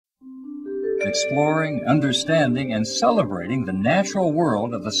exploring, understanding, and celebrating the natural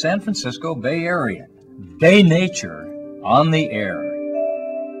world of the San Francisco Bay Area. Bay Nature on the air.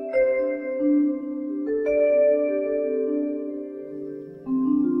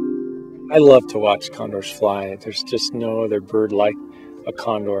 I love to watch condors fly. There's just no other bird like a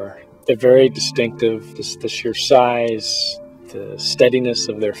condor. They're very distinctive, the sheer size, the steadiness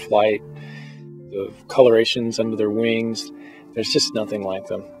of their flight, the colorations under their wings. There's just nothing like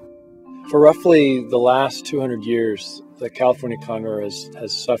them. For roughly the last 200 years, the California condor has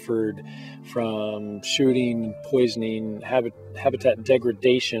suffered from shooting, poisoning, habitat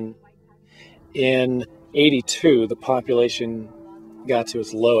degradation. In '82, the population got to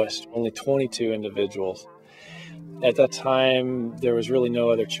its lowest, only 22 individuals. At that time, there was really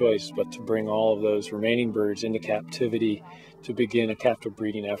no other choice but to bring all of those remaining birds into captivity to begin a captive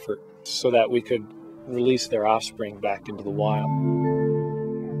breeding effort so that we could release their offspring back into the wild.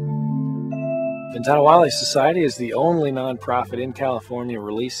 Ventana Wildlife Society is the only nonprofit in California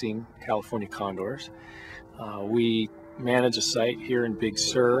releasing California condors. We manage a site here in Big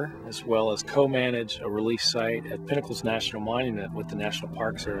Sur, as well as co-manage a release site at Pinnacles National Monument with the National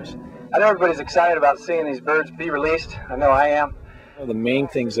Park Service. I know everybody's excited about seeing these birds be released. I know I am. One of the main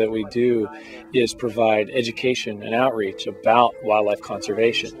things that we do is provide education and outreach about wildlife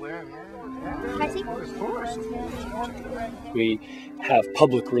conservation. We have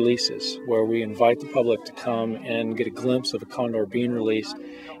public releases where we invite the public to come and get a glimpse of a condor being released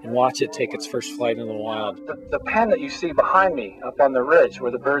and watch it take its first flight in the wild. The pen that you see behind me up on the ridge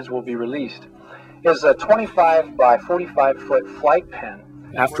where the birds will be released is a 25 by 45 foot flight pen.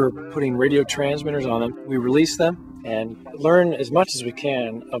 After putting radio transmitters on them, we release them and learn as much as we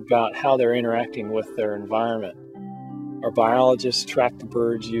can about how they're interacting with their environment. Our biologists track the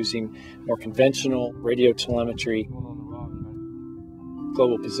birds using more conventional radio telemetry.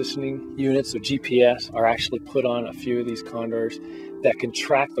 Global positioning units, or GPS, are actually put on a few of these condors that can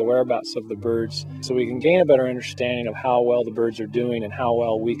track the whereabouts of the birds so we can gain a better understanding of how well the birds are doing and how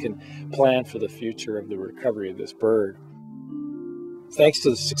well we can plan for the future of the recovery of this bird. Thanks to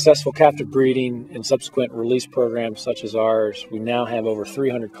the successful captive breeding and subsequent release programs such as ours, we now have over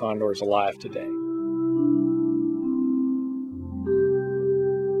 300 condors alive today.